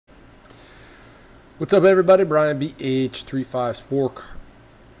What's up, everybody? Brian BH35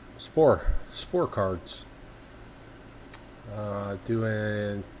 Spore cards.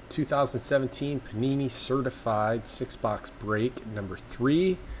 Doing 2017 Panini Certified 6-box break number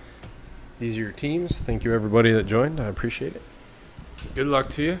 3. These are your teams. Thank you, everybody that joined. I appreciate it. Good luck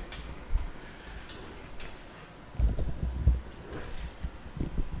to you.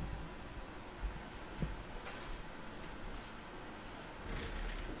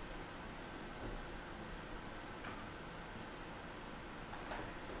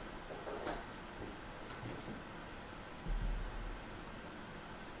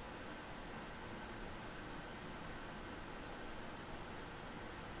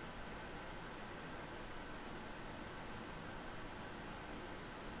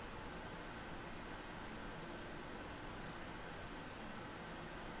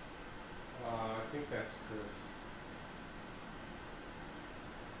 I think that's Chris.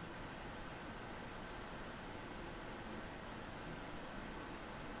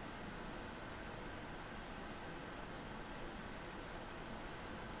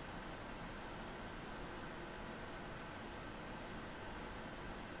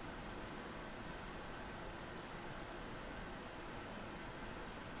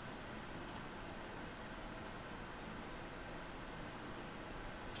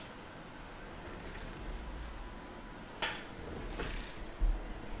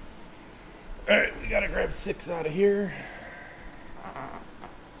 All right, we gotta grab 6 out of here.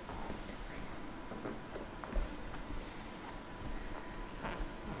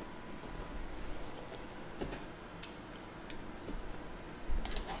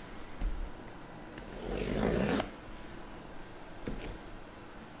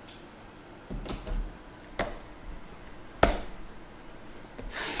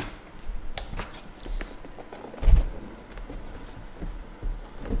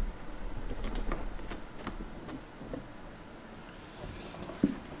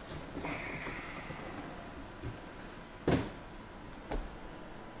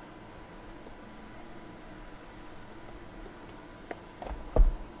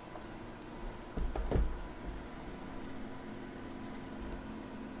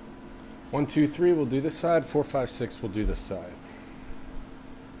 One, two, three, we'll do this side. 4, 5, 6, we'll do this side.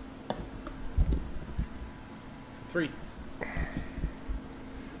 So 3.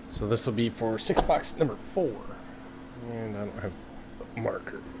 So this will be for 6-box number 4. And I don't have a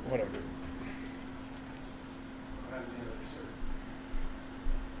marker. Whatever.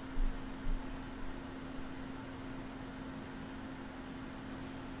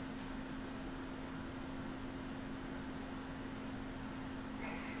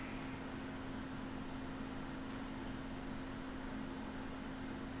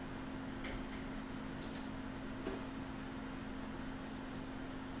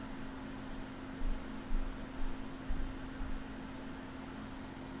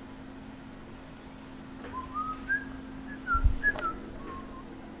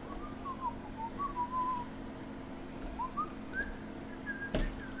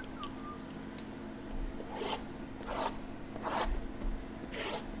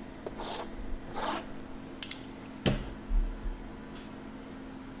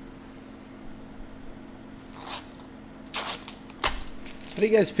 How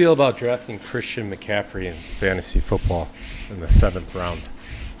do you guys feel about drafting Christian McCaffrey in fantasy football in the 7th round?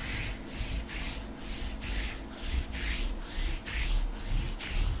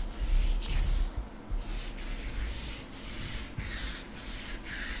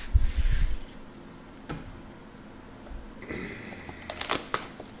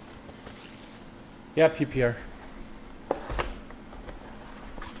 Yeah, PPR.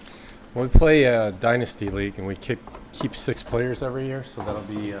 We play a Dynasty League, and we keep 6 players every year, so that'll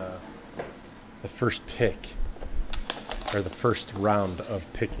be the first pick, or the first round of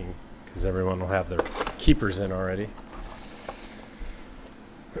picking, because everyone will have their keepers in already.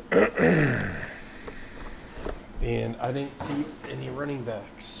 And I didn't keep any running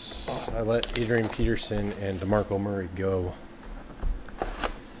backs. I let Adrian Peterson and DeMarco Murray go.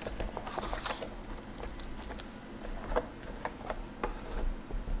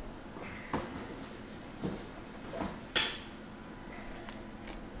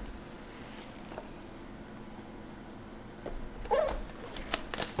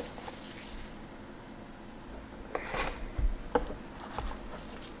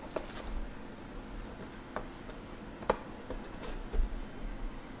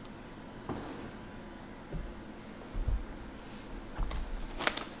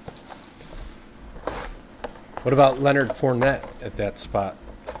 What about Leonard Fournette at that spot?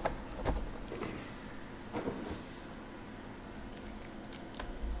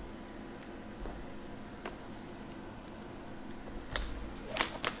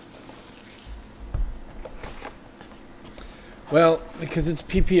 Well, because it's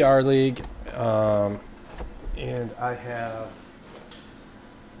PPR league, and I have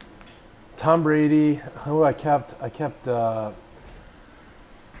Tom Brady. Who I kept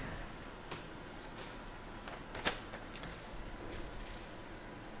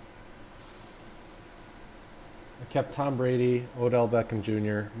Tom Brady, Odell Beckham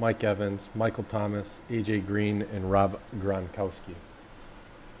Jr., Mike Evans, Michael Thomas, AJ Green, and Rob Gronkowski.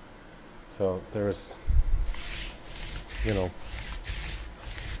 So there's, you know,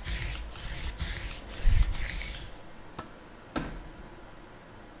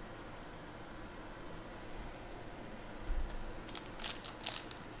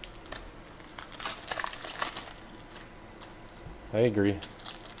 I agree.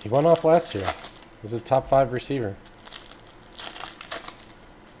 He went off last year. He was a top 5 receiver.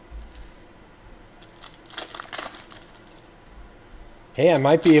 Hey, I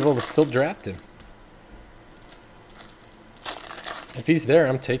might be able to still draft him. If he's there,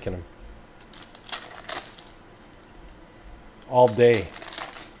 I'm taking him. All day.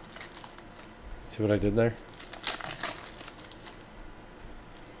 See what I did there?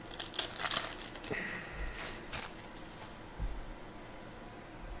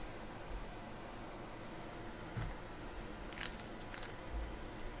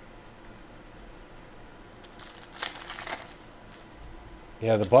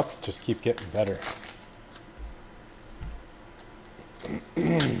 Yeah, the Bucks just keep getting better.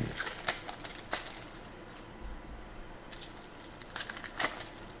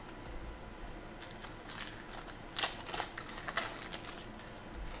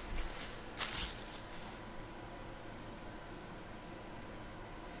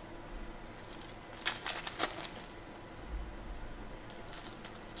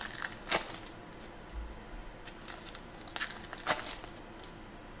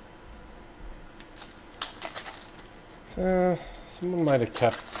 Someone might have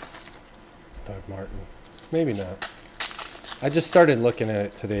kept Doug Martin. Maybe not. I just started looking at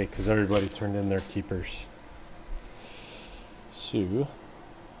it today because everybody turned in their keepers. So,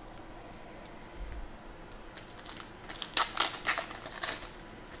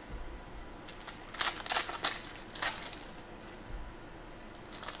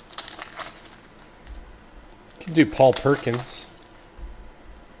 could do Paul Perkins.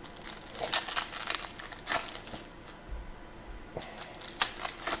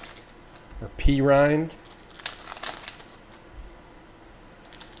 Or P. Ryan.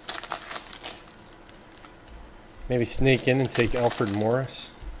 Maybe sneak in and take Alfred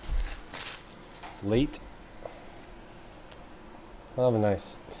Morris. Late. I'll have a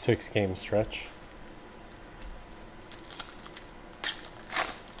nice 6-game stretch.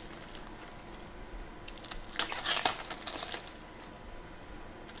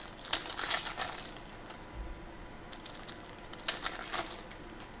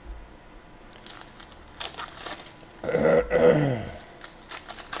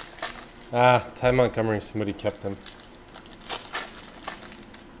 Ty Montgomery, somebody kept him.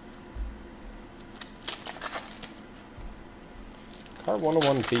 Car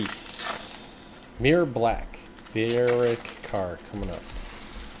 101 base. Mirror Black. Derek Carr coming up.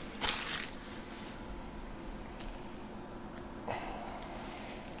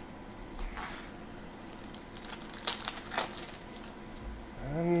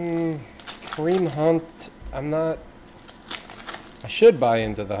 Kareem Hunt, I'm not... I should buy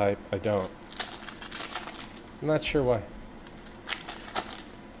into the hype. I don't. I'm not sure why.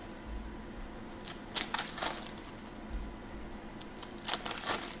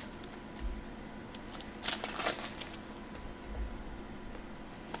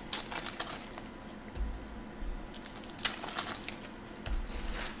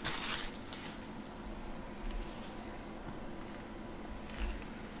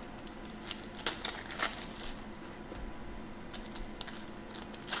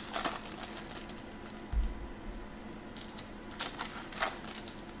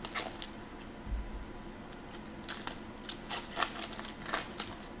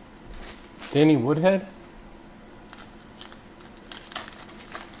 Danny Woodhead?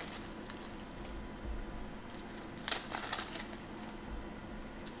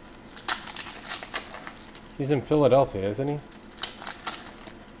 He's in Philadelphia, isn't he?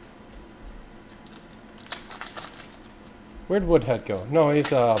 Where'd Woodhead go? No, he's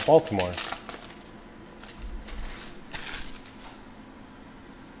Baltimore.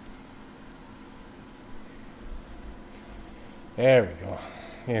 There we go.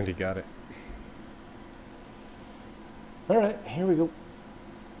 Andy got it. All right, here we go.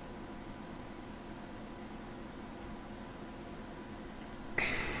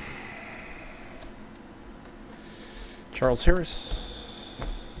 Charles Harris.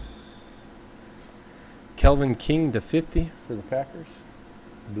 Kelvin King to 50 for the Packers.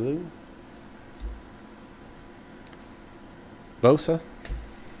 Blue. Bosa.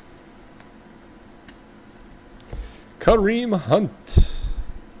 Kareem Hunt.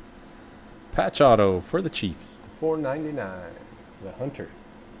 Patch auto for the Chiefs. $4.99. The Hunter.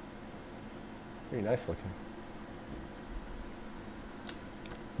 Very nice looking.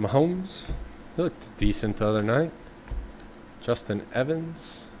 Mahomes. He looked decent the other night. Justin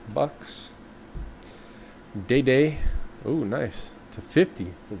Evans. Bucks. Day. Oh, nice. To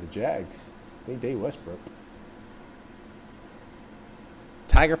 50 for the Jags. Day Westbrook.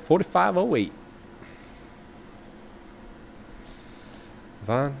 Tiger 4508.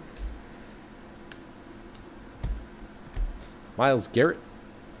 Vaughn. Myles Garrett.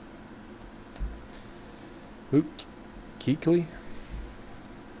 Luke Kuechly.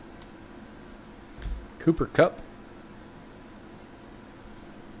 Cooper Kupp.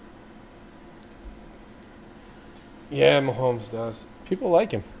 Yeah, Mahomes does. People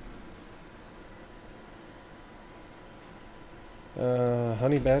like him.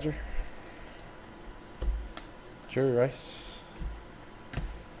 Honey Badger. Jerry Rice.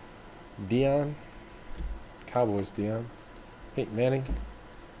 Dion. Cowboys Dion. Peyton Manning.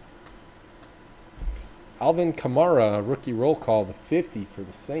 Alvin Kamara, rookie roll call to 50 for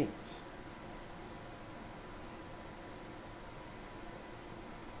the Saints.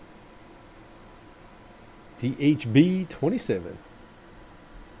 DHB 27.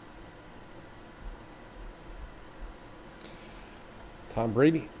 Tom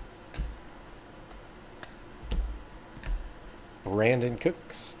Brady. Brandon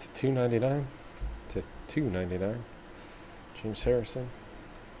Cooks to $2.99 to $2.99. James Harrison.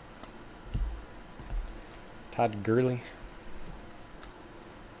 Todd Gurley.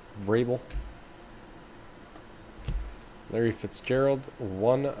 Vrabel. Larry Fitzgerald,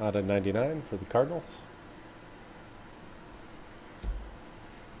 1/99 for the Cardinals.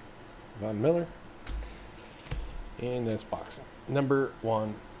 Von Miller. And that's box number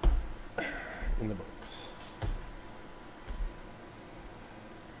 1 in the books.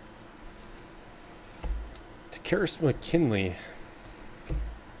 Karis McKinley.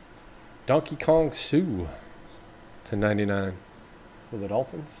 Donkey Kong Sue to 99 for the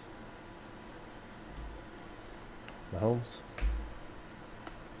Dolphins. Mahomes.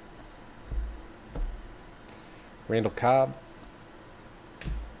 Randall Cobb.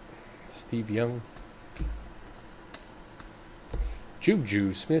 Steve Young.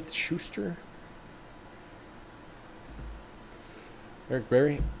 Juju Smith-Schuster. Eric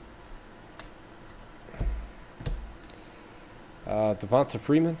Berry. Devonta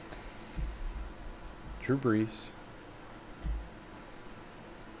Freeman. Drew Brees.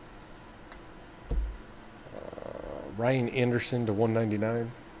 Ryan Anderson to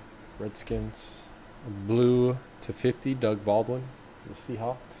 199. Redskins. Blue to 50. Doug Baldwin for the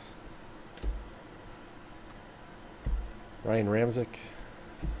Seahawks. Ryan Ramczyk.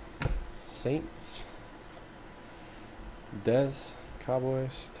 Saints. Dez.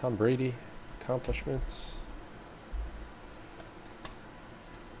 Cowboys. Tom Brady. Accomplishments.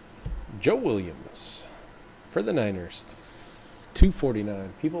 Joe Williams for the Niners to $2.49.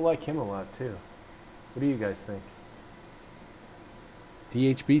 People like him a lot too. What do you guys think?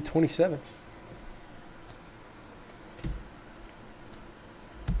 DHB 27.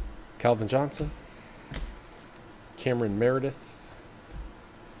 Calvin Johnson. Cameron Meredith.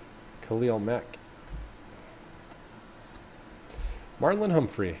 Khalil Mack. Marlon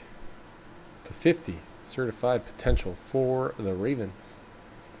Humphrey to 50. Certified potential for the Ravens.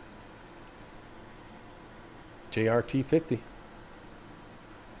 JRT 50.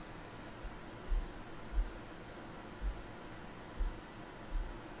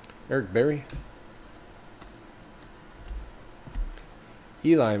 Eric Berry.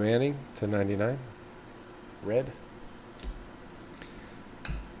 Eli Manning to 99. Red.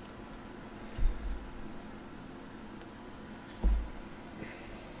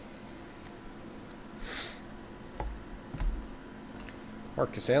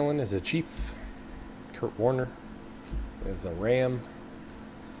 Marcus Allen is a Chief. Kurt Warner is a Ram.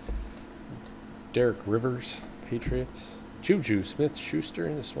 Derek Rivers, Patriots. Juju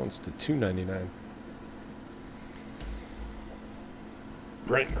Smith-Schuster, this one's to $2.99.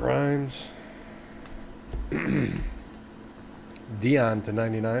 Brent Grimes. Dion to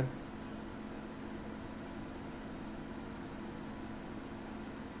 99.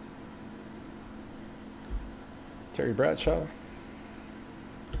 Terry Bradshaw.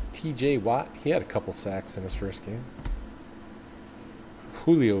 TJ Watt, he had a couple sacks in his first game.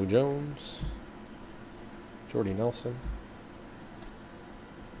 Julio Jones. Jordy Nelson.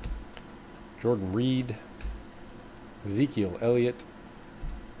 Jordan Reed. Ezekiel Elliott.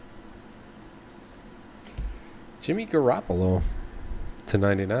 Jimmy Garoppolo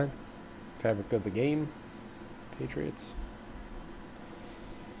 /99. Fabric of the game. Patriots.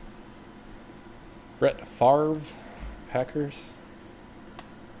 Brett Favre. Packers.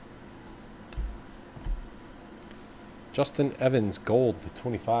 Justin Evans gold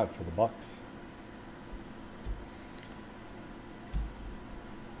 /25 for the Bucks.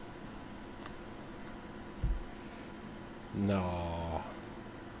 No.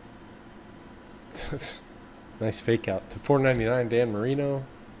 Nice fake out /499. Dan Marino,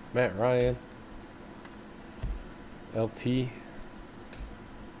 Matt Ryan, LT,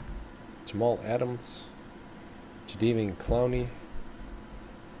 Jamal Adams, Jadeveon Clowney,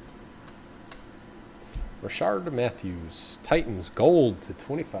 Rashard Matthews, Titans gold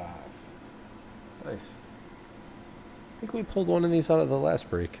 /25. Nice. I think we pulled one of these out of the last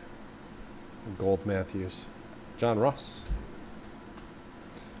break. Gold Matthews. John Ross.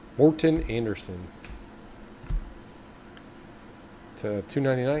 Morton Anderson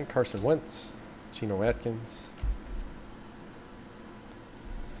 /299. Carson Wentz. Geno Atkins.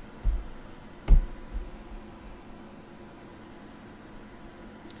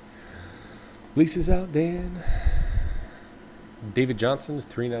 Leases out, Dan. David Johnson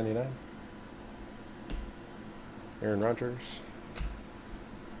 /399. Aaron Rodgers.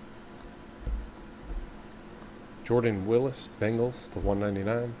 Jordan Willis, Bengals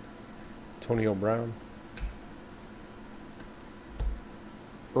 /199. Antonio Brown.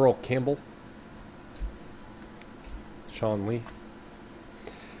 Earl Campbell. Sean Lee.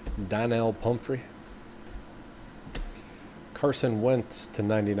 Donnell Pumphrey. Carson Wentz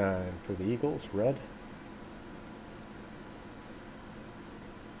 /99 for the Eagles, red.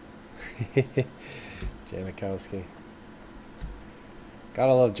 Janikowski.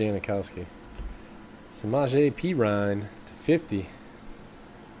 Gotta love Janikowski. Samaje Perine /50.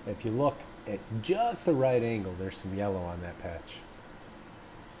 If you look at just the right angle, there's some yellow on that patch.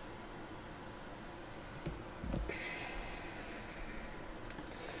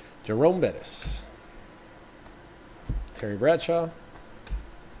 Jerome Bettis. Terry Bradshaw.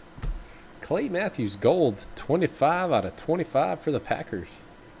 Clay Matthews gold /25 /25 for the Packers.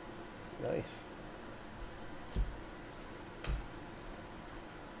 Nice.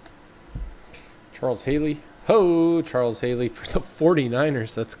 Charles Haley. Ho! Charles Haley for the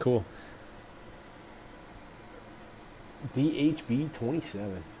 49ers. That's cool. DHB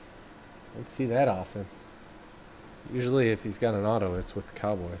 27. Don't see that often. Usually if he's got an auto, it's with the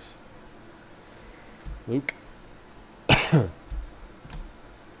Cowboys. Luke.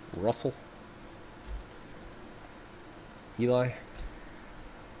 Russell. Eli.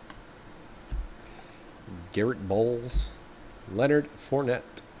 Garrett Bowles. Leonard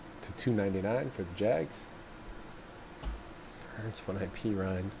Fournette /299 for the Jags. Ernst when IP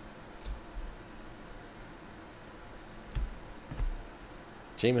Ryan.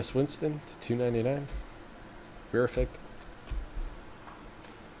 Jameis Winston /299. Perfect.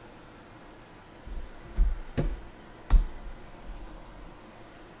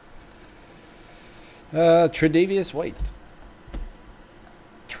 Tre'Davious White.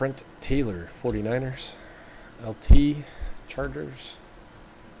 Trent Taylor, 49ers. LT, Chargers.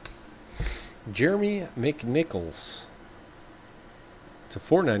 Jeremy McNichols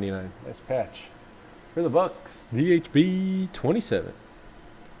 /499. Nice patch. For the Bucks, DHB 27.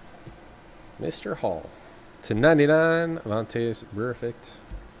 Mr. Hall /99. Vontaze Perfect.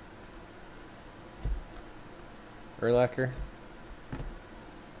 Urlacher.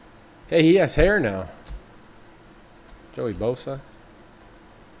 Hey, he has hair now. Joey Bosa.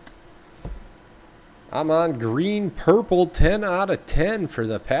 I'm on green purple 10 / 10 for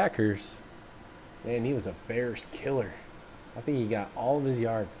the Packers. Man, he was a Bears killer. I think he got all of his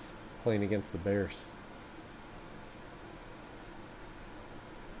yards playing against the Bears.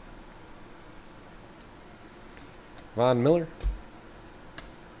 Von Miller.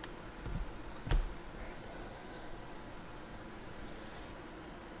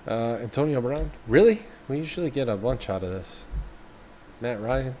 Antonio Brown. Really? We usually get a bunch out of this. Matt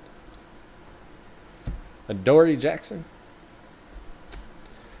Ryan. Adoree Jackson.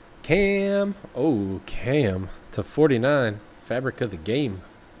 Cam. Oh, Cam /49. Fabric of the game.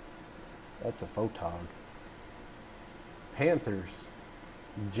 That's a photog. Panthers.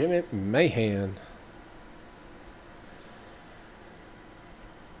 Jimmy Mahan.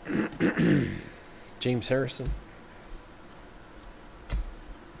 James Harrison.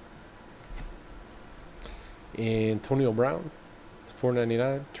 Antonio Brown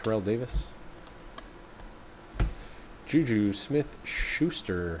 /499. Terrell Davis. Juju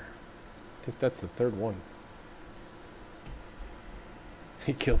Smith-Schuster. I think that's the third one.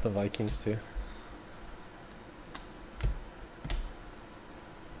 He killed the Vikings too.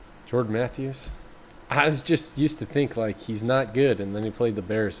 Jordan Matthews. I was just used to think like he's not good, and then he played the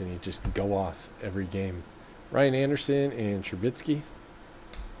Bears and he'd just go off every game. Ryan Anderson and Trubisky.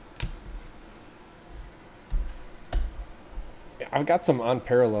 I've got some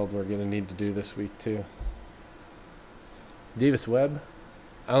unparalleled we're going to need to do this week too. Davis Webb.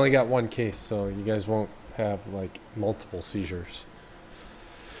 I only got one case, so you guys won't have like multiple seizures.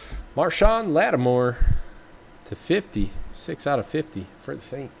 Marshawn Lattimore to 50. 6 out of 50 for the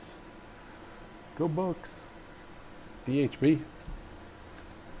Saints. Go Bucks. DHB.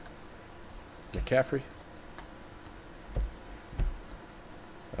 McCaffrey.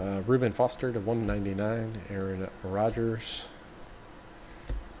 Reuben Foster to 199. Aaron Rodgers.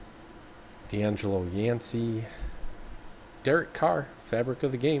 D'Angelo Yancey. Derek Carr, fabric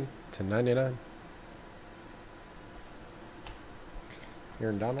of the game, to 99.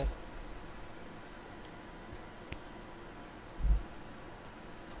 Aaron Donald.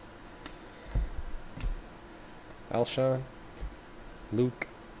 Alshon. Luke.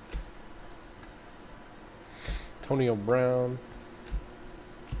 Antonio Brown.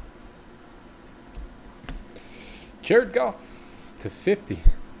 Jared Goff to 50.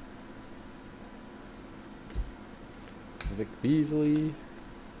 Vic Beasley.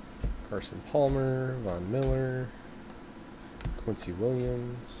 Carson Palmer. Von Miller. Quincy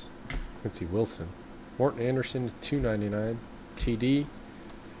Williams. Quincy Wilson. Morton Anderson to 299. TD.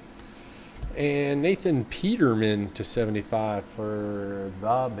 And Nathan Peterman to 75 for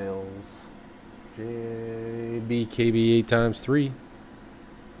the Bills. JBKB 8 times 3.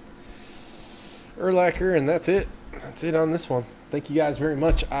 Urlacher, and that's it. That's it on this one. Thank you guys very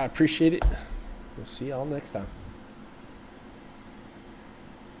much. I appreciate it. We'll see y'all next time.